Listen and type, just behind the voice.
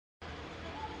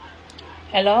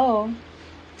Hello.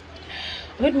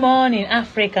 Good morning,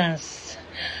 Africans.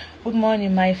 Good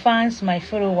morning, my fans, my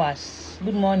followers.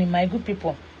 Good morning, my good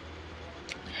people.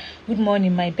 Good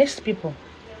morning, my best people.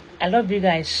 I love you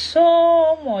guys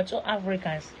so much, all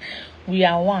Africans. We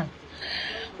are one.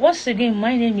 Once again,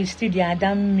 my name is Stidi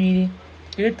Adam Miri.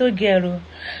 Little girl.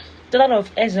 A lot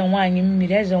of Ezenwany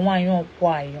Miri, Ezenwany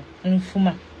Okwayo,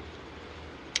 Nfuma.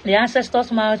 The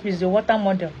ancestors' mouthpiece, the water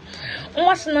model.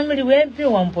 What's normally where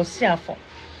everyone was here for?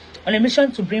 On a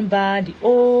mission to bring back the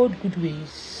old good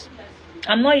ways.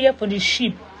 I'm not here for the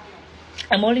sheep.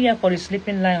 I'm only here for the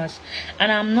sleeping lions.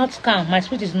 And I'm not calm. My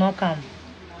spirit is not calm.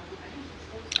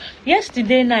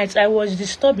 Yesterday night, I was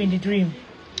disturbed in the dream.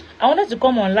 I wanted to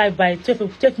come on live by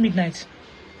 12 midnight.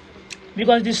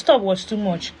 Because the disturb was too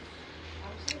much.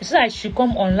 He said I should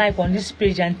come on live on this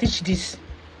page and teach this.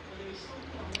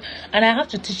 And I have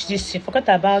to teach this. Forget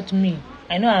about me.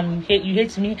 I know you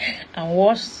hate me and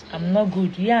worse, I'm not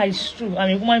good. Yeah, it's true. I'm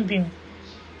a human being.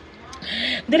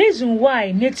 The reason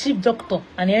why native doctor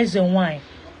and Ezenwany,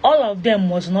 all of them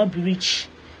must not be rich,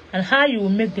 and how you will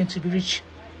make them to be rich.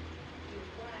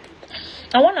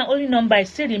 And one and only number is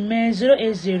still remains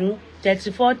 080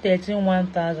 34 13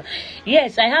 1000.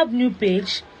 Yes, I have new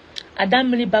page,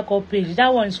 Adam Miri backup page.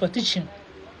 That one is for teaching.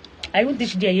 I even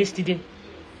teach there yesterday,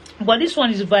 but this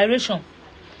one is variation.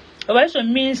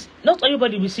 Variation means not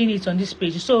everybody will see it on this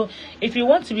page. So if you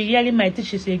want to be hearing my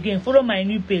teachings again, follow my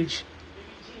new page,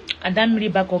 Adam Miri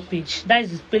backup page. That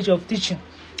is the page of teaching.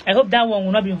 I hope that one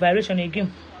will not be in variation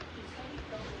again.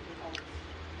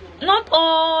 Not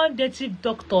all native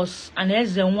doctors and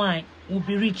Ezenwany will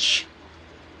be rich,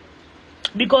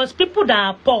 because people that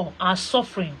are poor are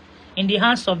suffering in the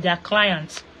hands of their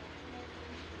clients.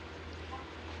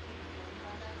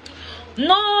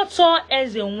 Not all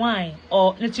Ezenwany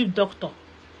or native doctor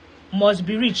must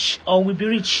be rich or will be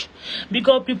rich,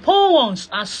 because the poor ones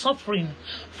are suffering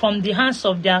from the hands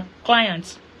of their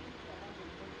clients.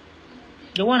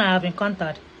 The one I have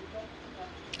encountered.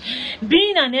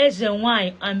 Being an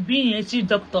Ezenwany and being a native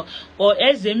doctor or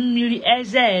Ezemiri,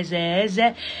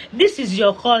 this is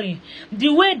your calling. The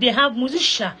way they have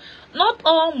musicians, not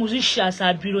all musicians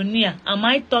are billionaires. Am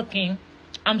I talking?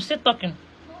 I'm still talking.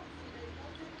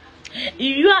 If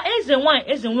you are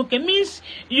Ezenwany means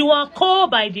you are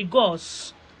called by the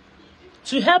gods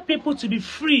to help people to be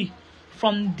free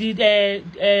from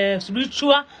the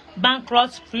spiritual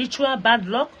bankrupt, spiritual bad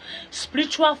luck,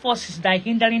 spiritual forces that are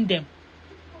hindering them.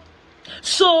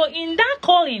 So in that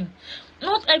calling,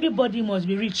 not everybody must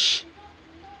be rich,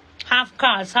 have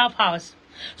cars, have house.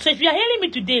 So if you are hearing me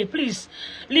today, please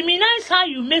limitize how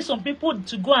you make some people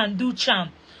to go and do charm,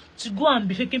 to go and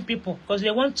be faking people because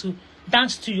they want to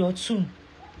dance to your tune.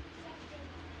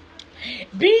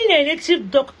 Being a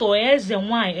native doctor,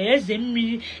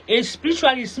 Ezenwany, a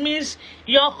spiritualist means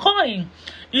your calling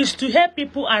is to help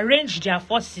people arrange their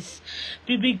forces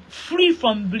to be free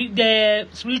from the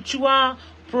spiritual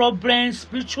problems,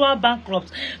 spiritual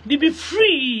bankrupts. They be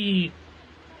free.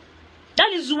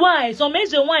 That is why some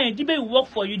Ezenwany they work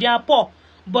for you. They are poor,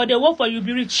 but they work for you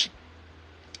be rich.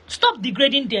 Stop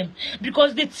degrading them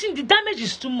because they think the damage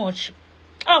is too much.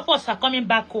 All of us are coming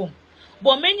back home,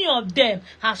 but many of them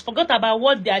has forgot about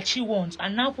what they actually want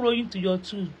and now following to your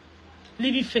tool,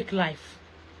 living fake life.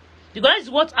 Because that's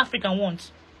what African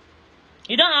wants.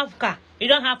 You don't have car, you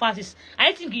don't have houses.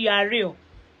 I think you are real.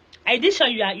 I did show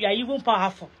you are even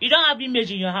powerful. You don't have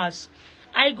image in your house.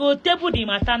 I go table the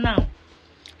matter now.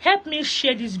 Help me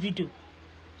share this video.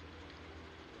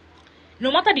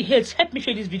 No matter the hate, help me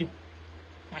share this video.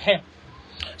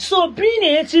 So being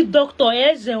a native doctor,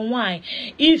 Ezenwany,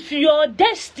 if your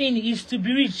destiny is to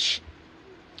be rich,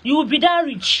 you will be that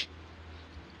rich.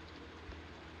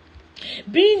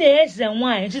 Being a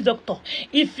Ezenwany, native doctor,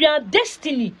 if your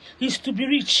destiny is to be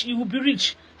rich, you will be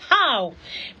rich. How?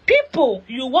 People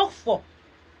you work for,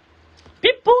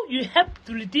 people you help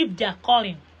to relieve their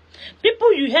calling,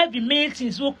 people you help in many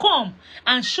things will come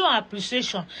and show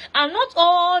appreciation. And not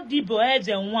all the boys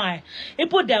and why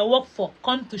people that work for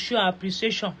come to show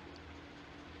appreciation.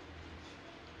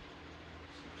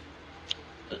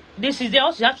 This is the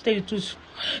also you have to tell the truth.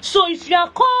 So if you are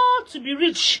called to be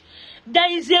rich,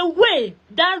 there is a way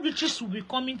that riches will be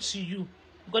coming to you,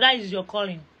 because that is your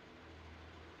calling.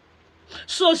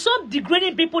 So some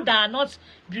degrading people that are not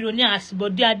billionaires,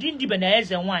 but they are doing the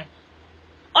Ezenwany.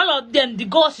 All of them, the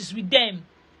gods is with them.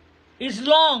 It's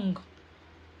long.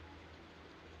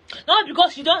 Not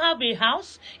because you don't have a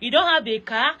house, you don't have a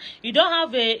car, you don't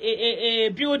have a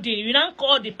building, you don't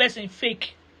call the person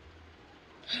fake.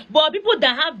 But people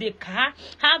that have the car,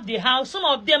 have the house, some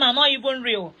of them are not even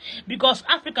real. Because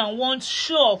African wants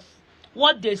show off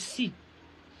what they see.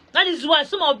 That is why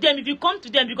some of them, if you come to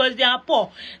them because they are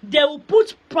poor, they will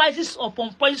put prices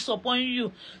upon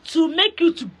you to make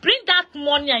you to bring that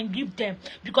money and give them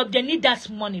because they need that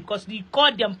money because they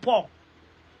call them poor.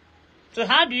 So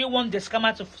how do you want the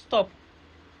scammer to stop?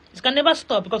 It can never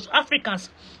stop because Africans,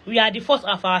 we are the first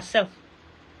of ourselves.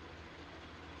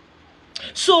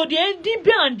 So the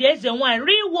NDB and the SN1,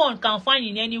 real one can find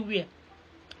in anywhere.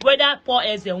 Whether poor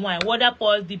SN1, whether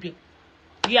poor DB.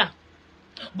 Yeah.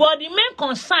 But the main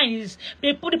concern is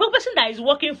the person that is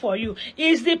working for you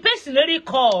is the person really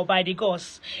called by the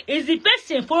gods. Is the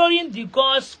person following the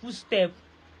God's footsteps.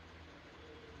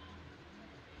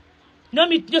 No,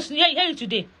 me just hear you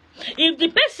today. If the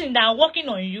person that is working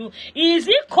on you, is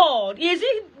he called? Is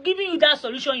he giving you that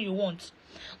solution you want?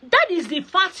 That is the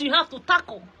fact you have to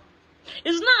tackle.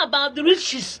 It's not about the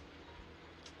riches.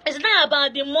 It's not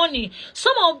about the money.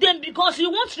 Some of them, because you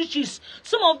want riches,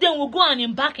 some of them will go and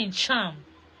embark in charm.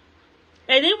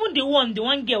 And even the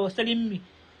one girl was telling me,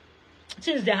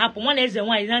 since they happen, one is the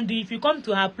one, and if you come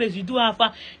to her place, you do have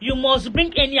her, you must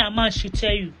bring any amount she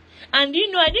tell you. And you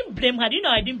know, I didn't blame her. You know,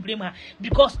 I didn't blame her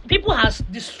because people has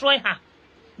destroyed her.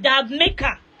 They have made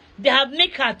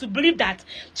her to believe that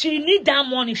she need that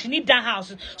money, she need that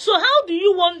house. So how do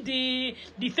you want the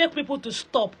fake people to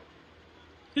stop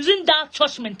using that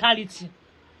church mentality?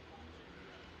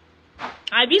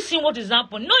 Have you seen what is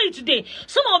happening? No, today.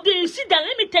 Some of them, you see that,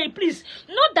 let me tell you, please,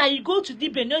 not that you go to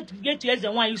DB, not to get to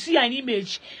S1, you see an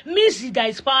image, means there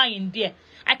is power in there.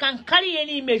 I can carry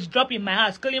any image, drop in my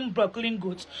house, killing broke, killing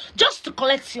goods, just to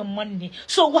collect your money.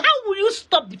 So how will you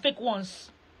stop the fake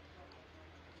ones?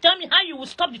 Tell me how you will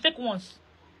stop the fake ones.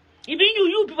 Even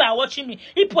you people are watching me,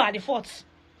 people are the fault.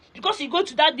 Because you go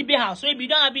to that DB house, maybe you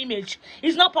don't have image,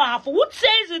 it's not powerful. Who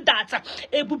says that?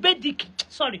 Ebube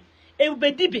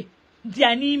DB.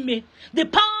 The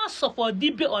powers of our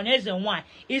DB on SN1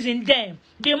 is in them.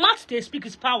 The mouth they speak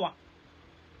is power.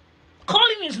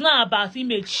 Calling is not about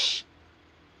image.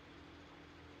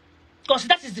 Because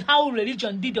that is how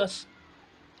religion did us.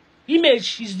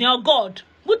 Image is your God.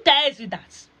 Who tells you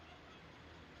that?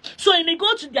 So you may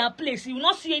go to their place, you will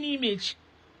not see any image.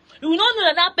 You will not know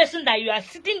that that person that you are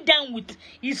sitting down with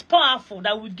is powerful,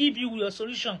 that will give you your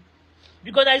solution.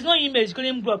 Because there is no image,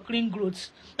 clean growth.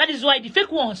 That is why the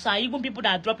fake ones are even people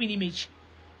that are dropping image.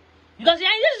 Because this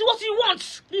is what you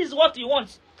want. This is what you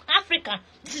want. Africa,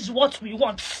 this is what we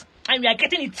want. And we are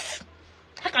getting it.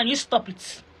 How can you stop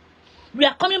it? We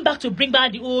are coming back to bring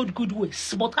back the old good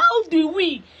ways. But how do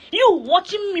we? You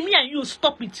watching me and you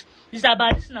stop it. It's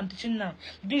about this I'm teaching now.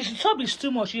 The job is too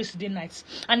much yesterday night.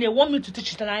 And they want me to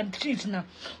teach it and I'm teaching it now.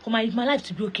 For my life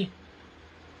to be okay.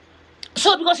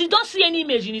 So because you don't see any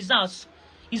image in his house,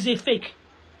 it's a fake.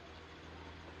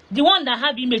 The one that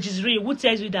have image is real. Who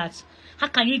tells you that? How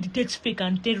can you detect fake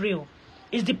and detect real?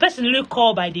 Is the person really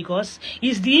called by the gods?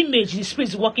 Is the image, the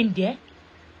spirit working there?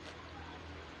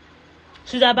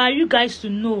 So it's about you guys to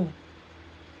know.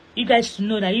 You guys to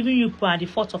know that even you are the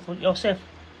fault of yourself.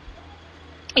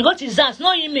 You got his ass,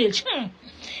 no image.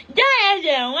 That is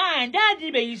the one. That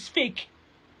image is fake.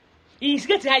 He's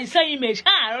getting the same image.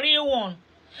 Real one.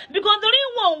 Because the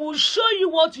real one will show you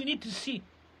what you need to see.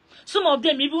 Some of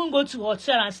them even go to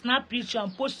hotel and snap picture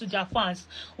and post to their fans.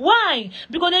 Why?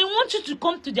 Because they want you to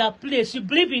come to their place. You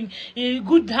believe in a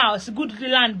good house, good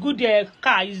land, good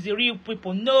car is the real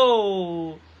people.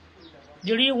 No.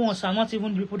 The real ones are not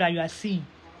even the people that you are seeing.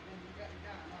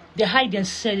 They hide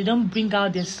themselves. They don't bring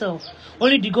out themselves.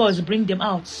 Only the gods bring them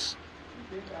out.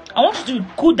 I want you to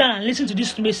go down and listen to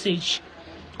this message.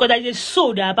 Because there is a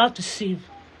soul they are about to save.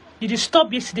 The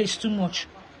disturb yesterday is too much.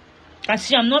 And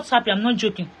see, I'm not happy. I'm not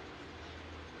joking.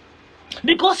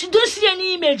 Because you don't see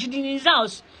any image in his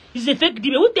house. It's a fake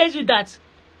demon. Who tells you that?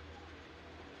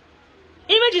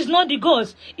 Image is not the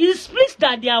gods. It's spirits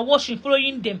that they are watching,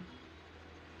 following them.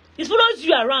 It follows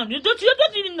you around. You don't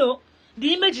even know.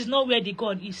 The image is not where the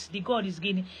God is. The God is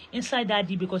getting inside that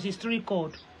deep because it's three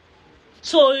called.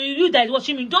 So you that is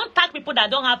watching me, don't tag people that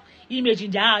don't have image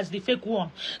in their house, the fake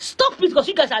one. Stop it because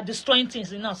you guys are destroying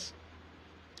things in us.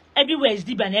 Everywhere is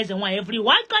deep and there's one everywhere.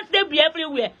 Why can't they be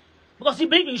everywhere? Because you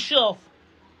believe in show off.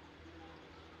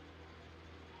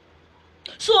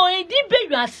 So in deep bed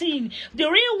you are seeing the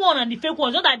real one and the fake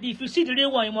one. Not that if you see the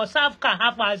real one, you must have car,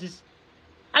 have houses.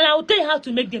 And I will tell you how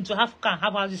to make them to have car,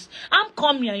 have houses. I'm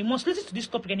coming here. You must listen to this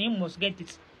topic and you must get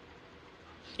it.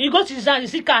 You go to his house, you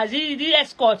see cars, the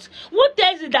escorts. Who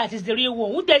tells you that is the real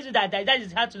one? Who tells you that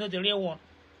is how to know the real one?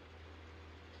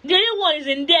 The real one is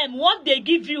in them. What they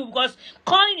give you, because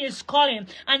calling is calling.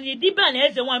 And the deeper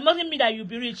and the one, it mustn't mean that you'll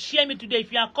be rich. Share me today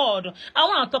if you are called. I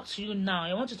want to talk to you now.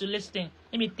 I want you to listen.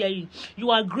 Let me tell you.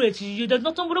 You are great. There's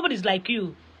nobody's like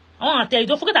you. I want to tell you,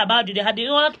 don't forget about it. The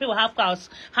other people have cars,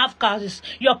 have cars.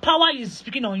 Your power is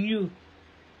speaking on you.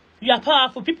 You are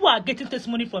powerful. People are getting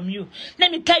testimony from you. Let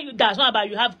me tell you that it's not about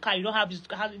you have car, you don't have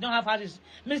houses.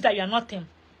 It means that you are nothing.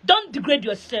 Don't degrade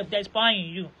yourself. There is power in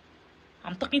you.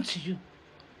 I'm talking to you.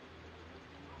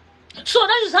 So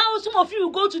that is how some of you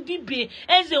go to DB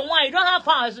and say, why you don't have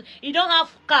house, you don't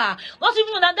have car. Not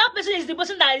even know that person is the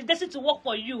person that is destined to work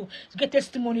for you to get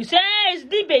testimony. Say, hey, it's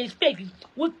DB, it's fake.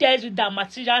 Who tells you that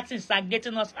material things are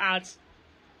getting us out?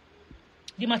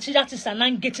 The material things are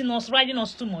not getting us, riding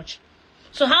us too much.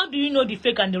 So how do you know the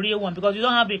fake and the real one? Because you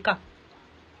don't have a car.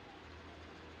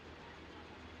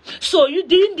 So you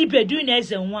didn't DB doing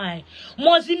S and Y.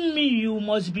 Mustn't mean you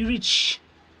must be rich.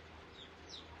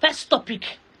 First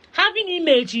topic. Having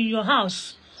image in your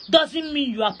house doesn't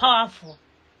mean you are powerful.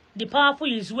 The powerful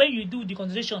is when you do the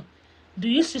conversation. Do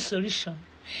you see solution?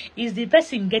 Is the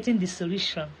person getting the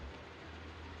solution?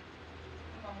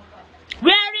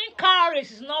 Wearing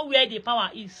courage is not where the power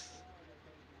is.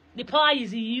 The power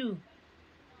is in you.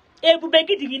 The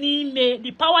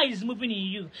power is moving in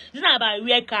you. It's not about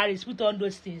wear courage, put on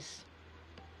those things.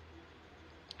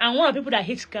 And one of the people that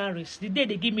hates carries, the day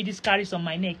they give me this carries on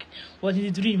my neck was in the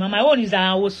dream. And my own is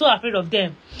that I was so afraid of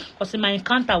them. Because my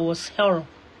encounter was horror.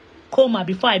 Coma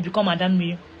before I become Madam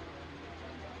Me.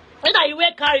 When you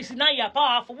wear carries, now you are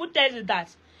powerful. Who tells you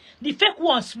that? The fake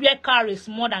ones wear carries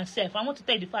more than self. I want to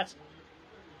tell you the fact.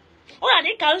 Oh,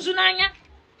 they can't do nanya.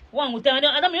 One will tell me,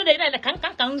 I don't know they can't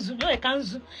kanzu. No, they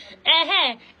can't.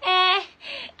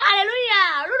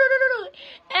 Hallelujah.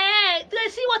 Do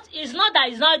see what is not that?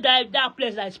 It's not that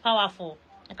place that is powerful.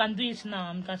 I can do it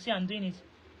now. I can see I'm doing it.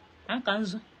 I'm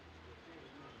kanzu.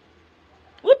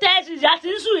 Who tells you that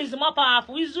Izu is more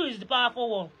powerful? Izu is the powerful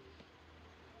one.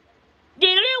 The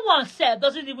real one self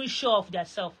doesn't even show off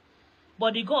themselves,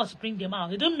 but the gods bring them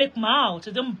out. They don't make mouth.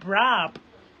 They don't brab.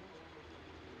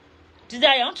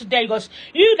 Today I want to tell you, because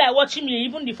you that are watching me,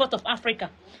 even the 4th of Africa,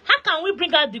 how can we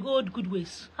bring out the old good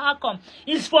ways? How come?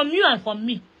 It's from you and from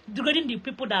me, degrading the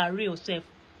people that are real self.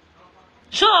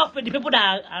 Show off with the people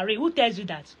that are real. Who tells you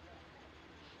that?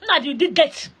 That you did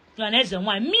get your next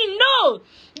one. Me, no.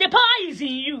 The power is in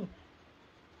you.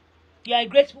 You are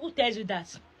great. Who tells you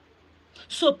that?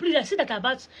 So please, I say that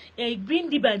about being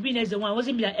deep and being as the one.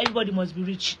 Wasn't mean that everybody must be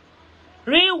rich.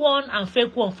 Real one and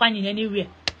fake one finding anywhere.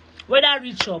 Whether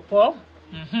rich or poor.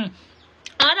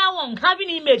 Another one, having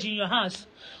image in your house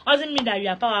doesn't mean that you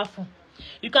are powerful.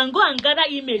 You can go and gather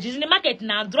images in the market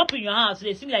now, drop in your house.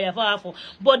 They think that you are powerful.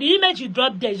 But the image you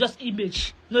drop there is just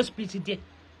image. No spirit there.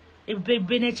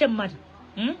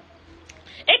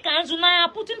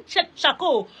 Putting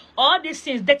charcoal, all these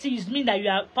things dirty is mean that you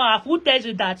are powerful. Who tells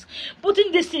you that?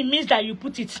 Putting this thing means that you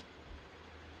put it.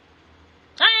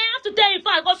 I have to tell you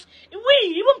first, because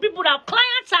even people that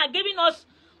clients are giving us.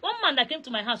 One man that came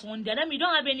to my house one day, and you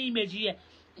don't have any image here.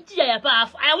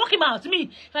 I walk him out. Me,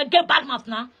 if I get bad mouth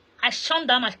now, I shun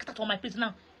down my cat on my face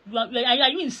now. Are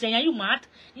you insane? Are you mad?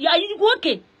 Are you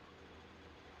okay?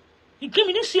 He came,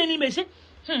 he didn't see any image. Say,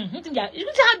 you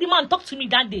see how the man talked to me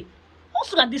that day.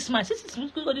 Also, at this man, I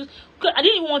didn't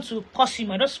even want to curse him.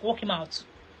 I just walk him out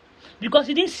because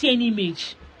he didn't see any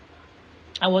image.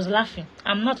 I was laughing.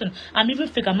 I'm even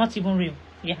fake. I'm not even real.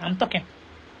 Yeah, I'm talking.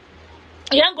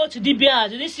 You didn't go to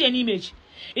DBR. You didn't see an image.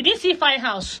 You didn't see a fine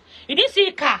house. You didn't see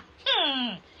a car.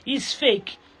 It's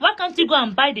fake. Why can't you go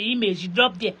and buy the image you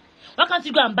drop there? Why can't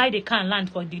you go and buy the car and land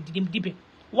for the DB?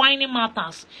 Whining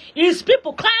matters. It's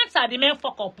people, clients are the main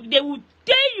fuck up. They will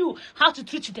tell you how to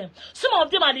treat them. Some of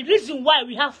them are the reason why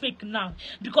we have fake now.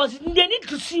 Because they need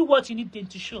to see what you need them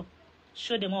to show.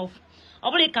 Show them off.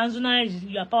 Obviously, Kanzuna is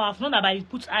you are powerful. Not that you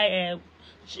put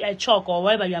chalk or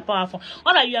whatever, you are powerful.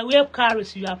 Not that you are wear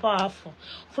carrots, you are powerful.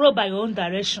 Follow by your own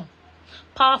direction.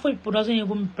 Powerful people doesn't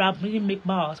even make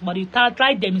mouths, but you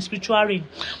try them in spiritual realm.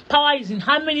 Power is in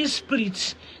how many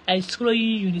spirits that is following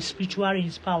you in the spiritual realm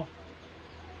is power.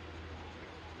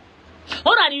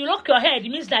 Not that you lock your head, it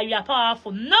means that you are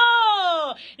powerful.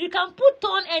 No! You can put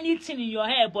on anything in your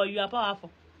head, but you are powerful.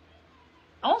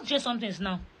 I want to share something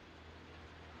now.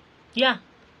 Yeah.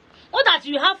 Not that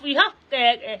you lock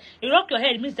your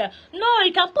head, it means that no,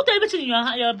 you can put everything in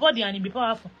your body and you'll be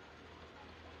powerful.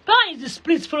 Power is the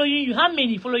spirits following you. How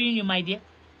many following you, my dear?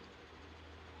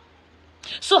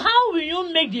 So how will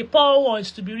you make the power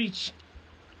ones to be rich?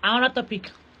 Another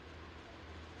topic.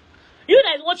 You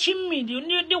that is watching me,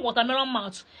 the watermelon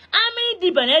mouth. How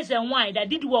many DBNS and wine that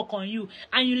did work on you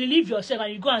and you relieve yourself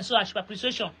and you go and show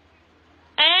appreciation?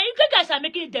 And you guys are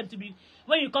making them to be,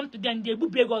 when you come to them, they will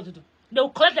be able to do. They will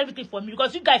collect everything from you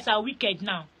because you guys are wicked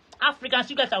now. Africans,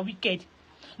 you guys are wicked.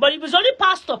 But if it's only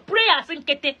pastor, prayers in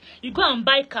kete, you go and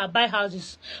buy car, buy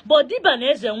houses. But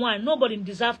Dibia is the one, nobody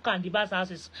deserves car and buy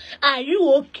houses. Are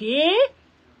you okay?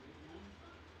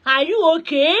 Are you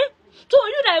okay? So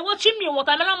you that are watching me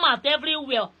watermelon mouth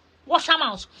everywhere, wash your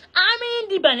mouth. I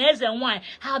mean, Dibia is the one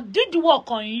have did work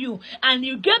on you, and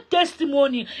you get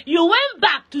testimony. You went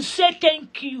back to say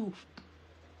thank you.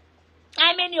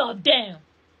 How many of them?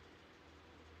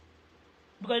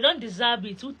 Because you don't deserve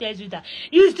it. Who tells you that?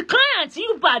 It's the clients.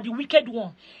 You are the wicked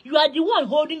one. You are the one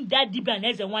holding that Dibia and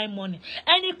SNY money.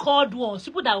 Any called ones,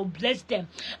 people that will bless them.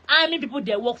 How many people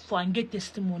they work for and get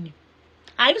testimony?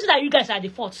 I know that you guys are the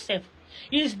fault, self.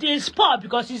 It's the sport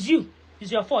because it's you.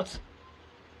 It's your fault.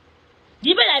 The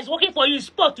people that is working for you is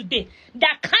sport today.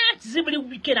 That client is really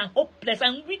wicked and hopeless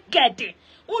and wicked.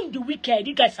 Only the wicked.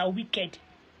 You guys are wicked.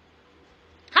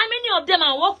 How many of them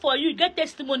are work for you? Get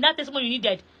testimony. That testimony you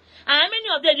needed. And how many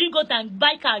of them you go and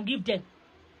buy car and give them?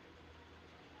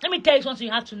 Let me tell you something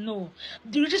you have to know.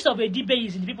 The riches of a Dibia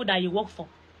is in the people that you work for.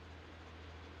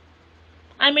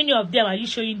 How many of them are you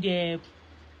showing the...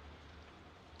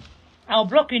 I'll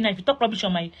block you now. If you talk rubbish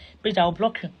on my page, I'll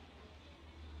block you.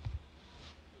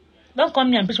 Don't come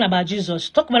here and preach me about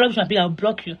Jesus. Talk about rubbish on my page, I'll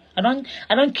block you. I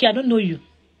don't care. I don't know you.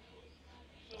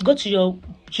 Go to your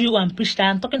Jew and preach that.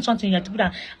 I'm talking something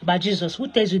about Jesus. Who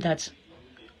tells you that?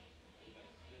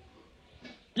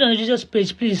 You know, Jesus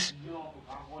page, please.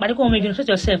 But you can't make it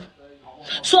yourself.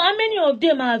 So how many of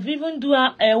them have even do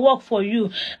a work for you,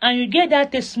 and you get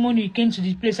that testimony, you came to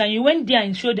the place and you went there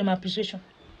and showed them appreciation?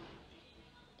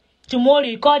 Tomorrow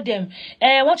you call them,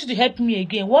 I want you to help me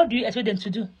again. What do you expect them to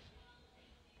do?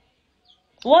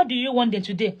 What do you want them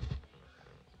to do?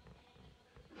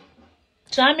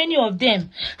 So how many of them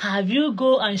have you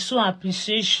go and show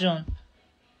appreciation?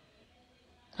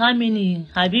 How many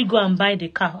have you go and buy the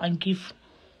car and give?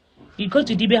 You go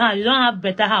to Dibia house, you don't have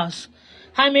better house.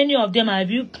 How many of them have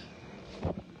you?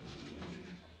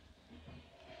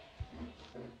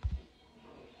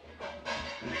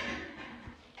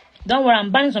 Don't worry,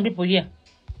 I'm banning some people here.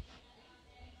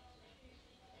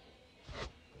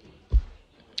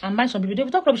 I'm banning some people. They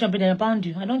will talk rubbish on people, they bound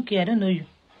you. I don't care, I don't know you.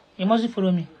 You mustn't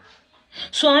follow me.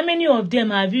 So how many of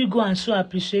them have you go and show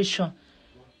appreciation?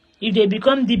 If they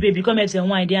become Dibia, become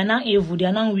SNY, they are not evil, they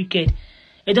are not wicked.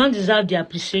 They don't deserve the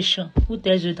appreciation. Who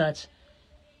tells you that?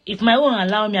 If my own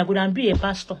allow me, I could have be a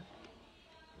pastor.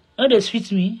 No, they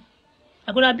sweet me.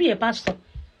 I could have be a pastor.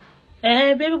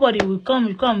 Everybody will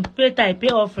come, pay tithe, pay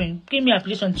offering, give me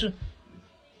appreciation too.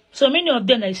 So many of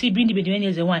them I see being the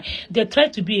SNY, they try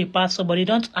to be a pastor, but they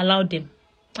don't allow them.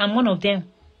 I'm one of them.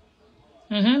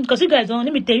 Because you guys don't,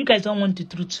 let me tell you, you guys don't want the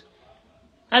truth.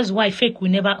 That's why fake will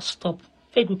never stop.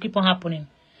 Fake will keep on happening.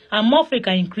 And more fake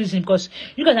are increasing because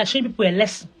you guys are showing people a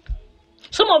lesson.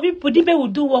 Some of you Dibia will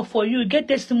do work for you, you get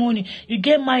testimony, you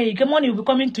get married, you get money will be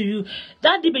coming to you.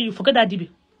 That Dibia, you forget that Dibia.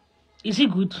 Is he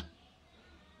good?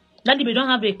 That Dibia don't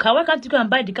have a car. Why can't you go and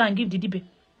buy the car and give the Dibia?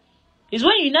 It's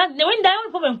when you not when that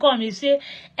problem come, you say,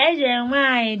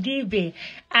 my Dibia,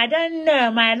 I don't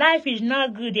know, my life is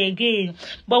not good again.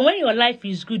 But when your life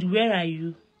is good, where are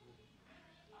you?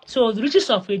 So the riches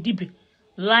of a Dibia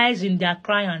lies in their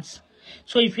clients.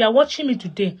 So if you are watching me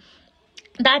today,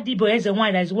 that Dibia is the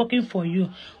one that is working for you,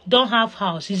 don't have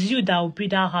house. It's you that will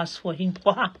build that house for him,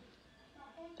 for her,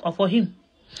 or for him.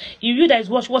 If you that is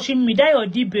watching me, that your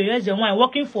Dibia is the one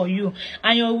working for you,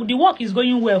 and the work is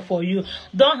going well for you,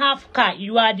 don't have car,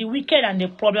 you are the wicked and the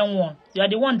problem one. You are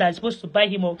the one that is supposed to buy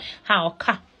him or her a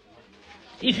car.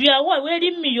 If you are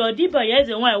wearing me, your Dibia is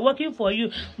the one working for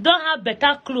you, don't have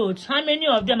better clothes. How many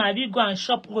of them have you go and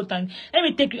shop clothes and let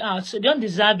me take you out? So they don't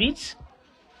deserve it.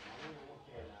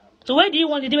 So where do you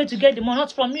want the Dibia to get the money?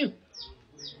 Not from you.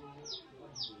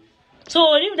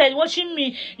 So if that is watching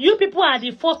me, you people are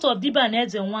the fault of Dibia and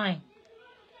SNY.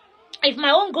 If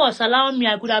my own gods allow me,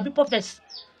 I could have been prophet.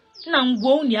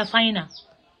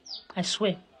 I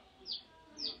swear.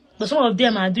 But some of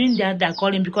them are doing their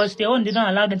calling because they don't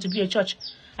allow them to be a church.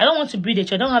 I don't want to be the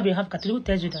church. I don't have a half catholic. Who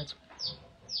tells you that?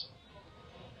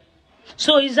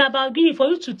 So it's about giving for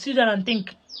you to sit down and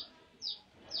think.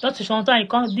 Not to sometimes you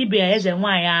can't Dibia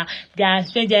SNY.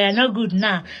 They are not good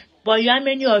now. But how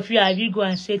many of you have you go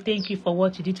and say thank you for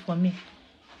what you did for me?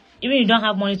 Even if you don't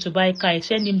have money to buy a car,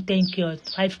 send him 10K or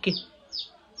 5K,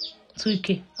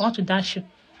 2K. I want to dash you.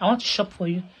 I want to shop for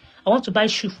you. I want to buy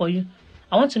shoe for you.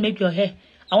 I want to make your hair.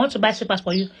 I want to buy slippers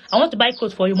for you. I want to buy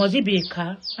clothes for you. Must it be a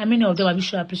car? How many of them have you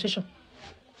show appreciation?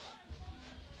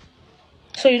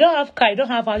 So you don't have car, you don't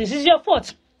have house. This is your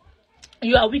fault.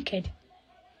 You are wicked.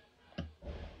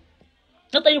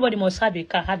 Not everybody must have a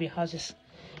car, have a houses.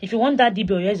 If you want that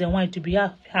Dibia or SNY to be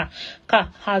car,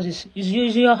 houses, it's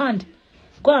in your hand.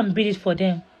 Go and build it for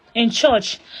them. In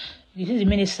church, this is the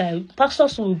minister.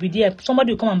 Pastors will be there.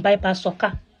 Somebody will come and buy pastor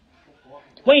car.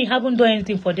 When you haven't done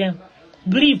anything for them,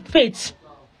 believe, faith.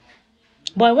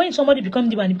 But when somebody becomes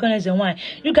deep and becomes a wine,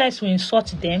 you guys will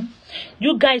insult them.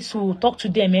 You guys will talk to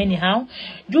them anyhow.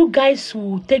 You guys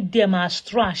will take them as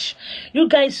trash. You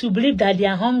guys will believe that they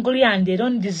are hungry and they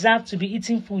don't deserve to be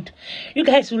eating food. You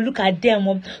guys will look at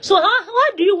them. So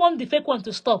how do you want the fake one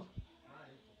to stop?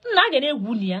 I mean,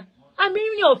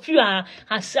 many of you are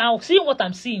seeing what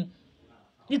I'm seeing.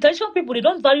 The traditional people, they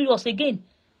don't value us again.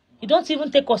 They don't even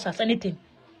take us as anything.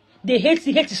 They hate,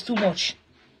 the hate is too much.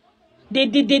 They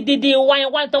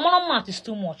want the money is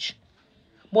too much.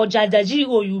 But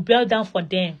Jajaji, you bow down for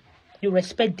them. You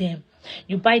respect them.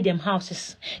 You buy them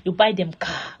houses. You buy them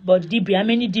car. But DB, how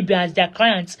many DB as their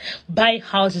clients buy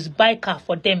houses, buy car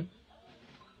for them?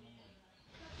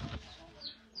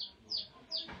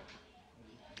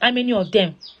 How many of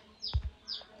them?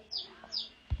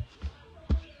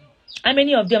 How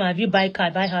many of them have you buy car,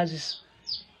 buy houses?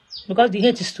 Because the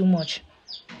hate is too much.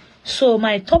 So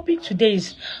my topic today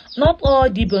is not all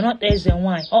DB, not S and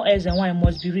Y. All S and Y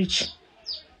must be rich,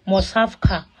 must have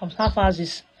car, must have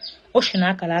houses.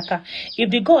 If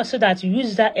the God said that you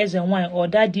use that S and Y or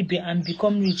that DB and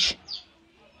become rich,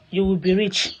 you will be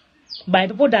rich. By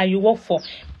people that you work for,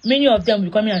 many of them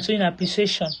will come in and show you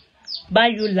appreciation, buy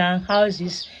you land,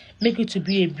 houses, make you to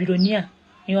be a billionaire.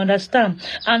 You understand?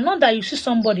 And not that you see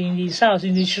somebody in his house,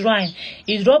 in the shrine,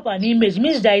 he drop an image,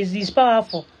 means that is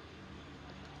powerful.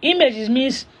 Images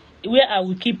means where I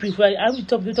will keep you, I will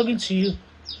be talking to you.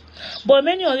 But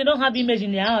many of them don't have image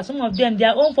in their house. Some of them,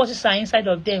 their own forces are inside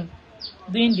of them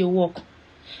doing the work.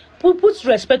 Put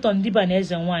respect on Diba and S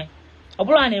and Y.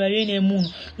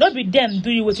 Not be them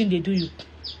do you what they do you.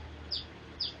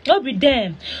 Not be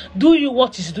them do you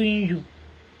what is doing you.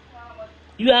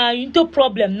 You are into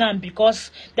problem now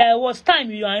because there was time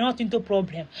you are not into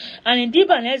problem. And in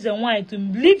Diba and S and Y, to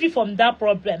leave you from that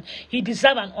problem, he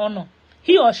deserves an honor.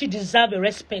 He or she deserves a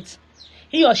respect.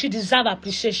 He or she deserves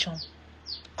appreciation.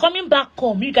 Coming back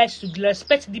home, you guys should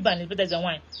respect Diba and S and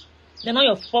Y. They're not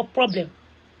your problem.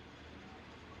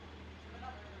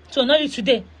 So not you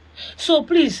today. So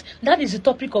please, that is the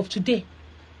topic of today.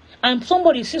 And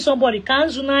somebody see somebody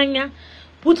kanzunanya,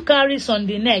 put carries on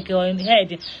the neck or in the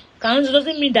head. Kanzu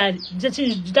doesn't mean that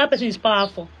that person is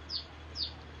powerful.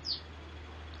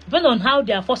 Depends on how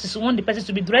their forces want the person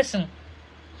to be dressing.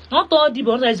 Not all the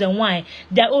brothers and why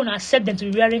their own accept them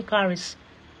to be wearing carries.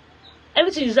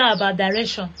 Everything is about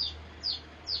direction.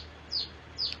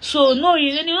 So no,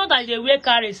 you know that they wear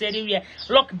carries anywhere,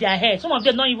 lock their hair. Some of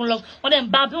them not even lock. Some of them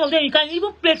bad. Some of them you can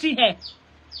even plait in hair.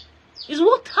 It's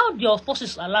what how your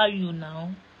forces allow you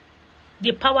now.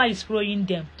 The power is flowing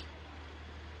them.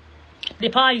 The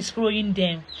power is flowing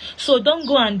them. So don't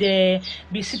go and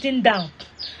be sitting down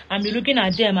and be looking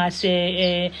at them as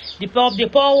the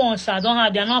poor ones don't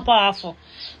have. They are not powerful.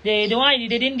 They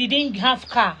didn't have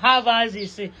car, have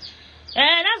houses. And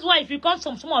that's why if you come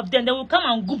some of them, they will come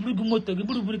and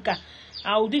go car.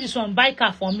 I will do this one, buy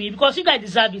car for me because you guys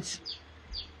deserve it.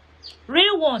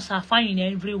 Real ones are fine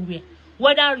everywhere,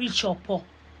 whether rich or poor.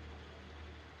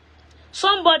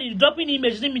 Somebody dropping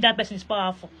image doesn't mean that person is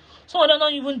powerful. Some of them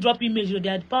don't even drop image, they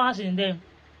are the powers in them.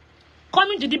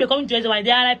 Coming to DB, coming to SY,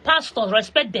 they are like pastors,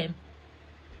 respect them.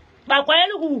 But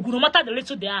no matter the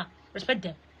little they are, respect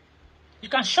them. You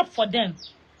can shop for them.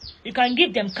 You can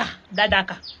give them car, that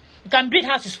car. You can build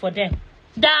houses for them.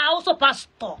 They are also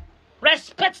pastor.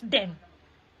 Respect them.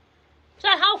 So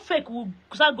how fake will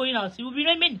start going out? It will be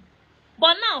remaining.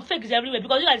 But now fake is everywhere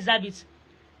because you guys deserve it.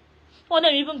 Some of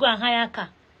them even go and hire a car.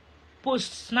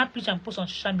 Post, snap picture and post on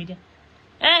social media.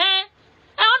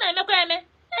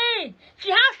 Hey, she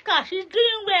has car, she's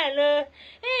doing well.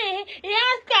 Hey, he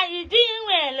has car, he's doing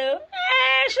well.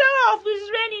 Hey, show off,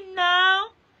 it's raining now.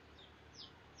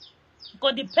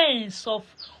 Because depends of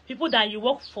people that you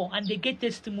work for and they get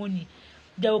testimony.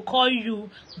 They will call you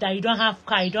that you don't have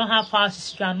car, you don't have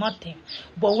houses, you are nothing.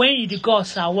 But when you the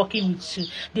gods are working with you,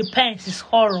 the pains is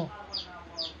horror.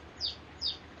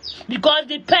 Because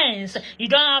depends, you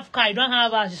don't have car, you don't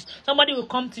have houses. Somebody will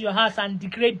come to your house and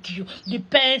degrade you. The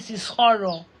pains is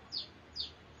horror.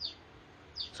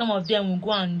 Some of them will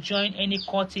go and join any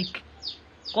cultic,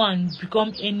 go and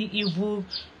become any evil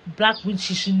black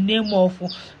witches in the name of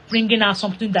bringing out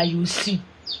something that you see.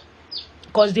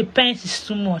 Because the pains is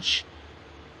too much.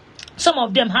 Some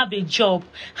of them have a job,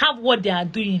 have what they are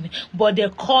doing, but they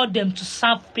call them to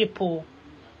serve people.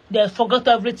 They forgot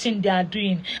everything they are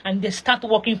doing and they start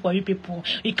working for you people.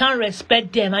 You can't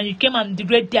respect them and you came and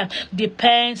degrade them. The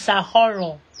pains are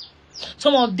horror.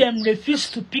 Some of them refuse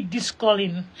to pick this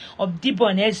calling of Debo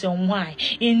and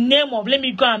SNY in name of let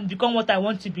me go and become what I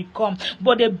want to become.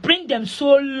 But they bring them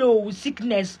so low with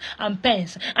sickness and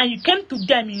pains. And you came to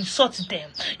them, you insult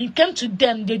them. You came to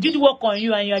them, they did work on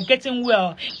you and you are getting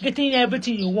well, getting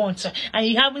everything you want. And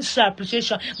you haven't shown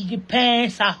appreciation. The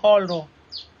pains are hollow.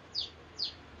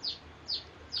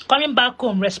 Coming back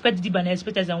home, respect Debo and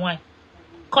respect SNY.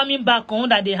 Coming back home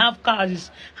that they have cars,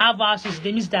 have houses,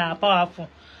 they mean they are powerful.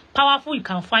 Powerful you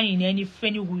can find in any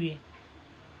way.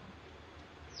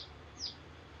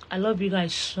 I love you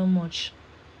guys so much.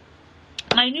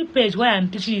 My new page where I'm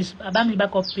teaching is Abamli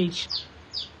Backup page.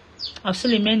 I've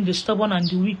still remained the stubborn and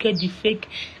the wicked, the fake,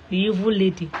 the evil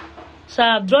lady. So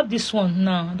I've dropped this one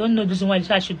now. I don't know the reason why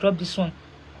I should drop this one.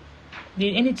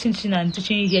 Any teaching I'm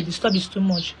teaching here, the stuff is too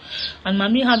much. And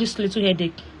mommy have this little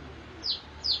headache.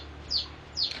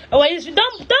 Oh, if you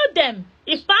don't tell them,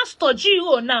 if Pastor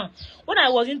G.O. now, when I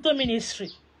was into ministry,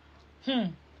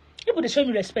 people they show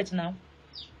me respect now.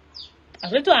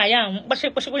 As little I am, but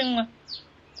you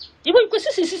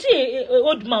see,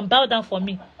 old man bow down for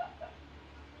me.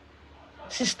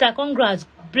 Sister, congrats,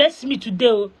 bless me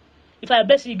today. If I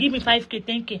bless you, give me 5K,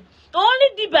 10K. Only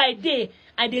day by day,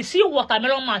 I they see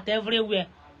watermelon mat everywhere.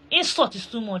 Insult is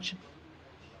too much.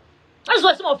 That's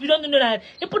why some of you don't know that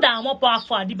people that are more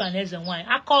powerful are Debo and SNY.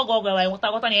 I call God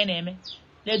what an enemy.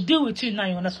 They deal with you now,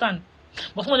 you understand?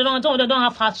 But some of them don't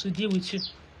have hearts to deal with you.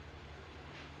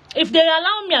 If they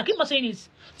allow me, I keep on saying this,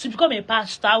 to become a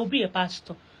pastor, I will be a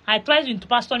pastor. I tried into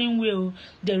pastoring will,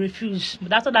 they refuse.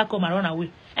 But after that come, I run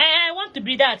away. And I want to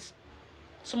be that.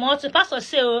 Some other pastor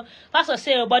say,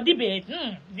 but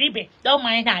Debo, don't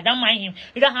mind her, don't mind him.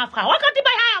 You don't have car. Why can't you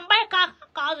buy her and buy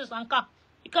cars and car?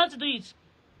 You can't do it.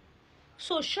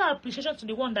 So show appreciation to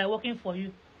the one that is working for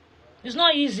you. It's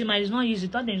not easy, man. It's not easy.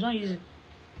 It's not easy.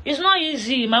 It's not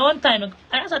easy. My one time,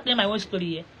 I have to tell my own story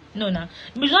here. No.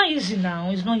 It's not easy now.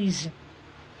 It's not easy.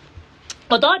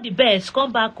 But all the best.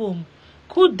 Come back home.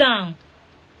 Cool down.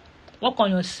 Work on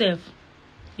yourself.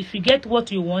 If you get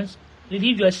what you want,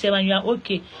 relieve yourself and you are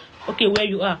okay. Okay, where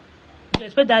you are. You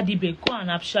expect that debate. Go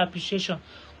and show appreciation.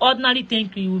 Ordinary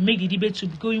thank you will make the debate to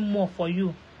be going more for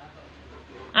you.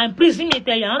 And please let me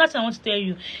tell you, another thing I want to tell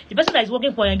you, the person that is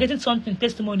working for you and getting something,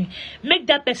 testimony, make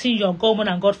that person your God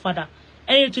and Godfather.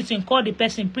 Anything, call the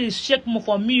person, please check more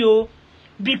for me, oh.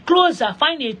 Be closer,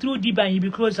 find a true Debo and you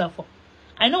be closer for.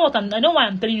 I know why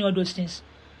I'm telling you all those things.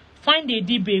 Find a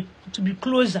Debo to be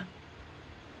closer.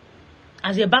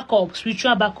 As a backup,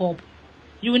 spiritual backup.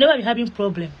 You will never be having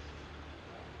problem.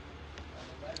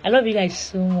 I love you guys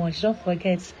so much. Don't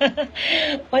forget.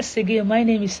 Once again, my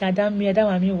name is Adam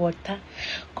Water.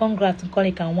 Congrats on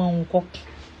calling and one walk.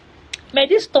 May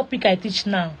this topic I teach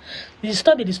now,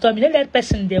 disturb me. Let that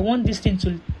person they want this thing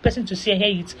to person to say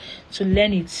hear it, to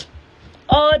learn it.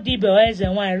 All Debo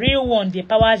and one real one, the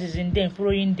powers is in them,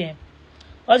 following them.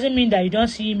 Doesn't mean that you don't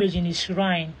see image in his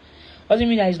shrine. Doesn't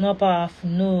mean that it's not powerful.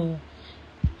 No.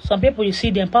 Some people you see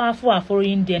them powerful are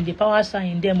following them. The powers are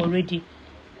in them already.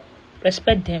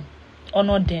 Respect them,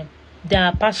 honor them. They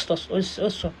are pastors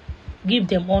also. Give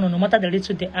them honor no matter the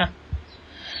little they are.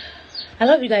 I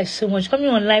love you guys so much. Coming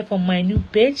on live on my new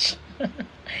page.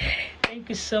 Thank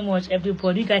you so much,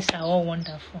 everybody. You guys are all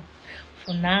wonderful.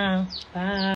 For now, bye.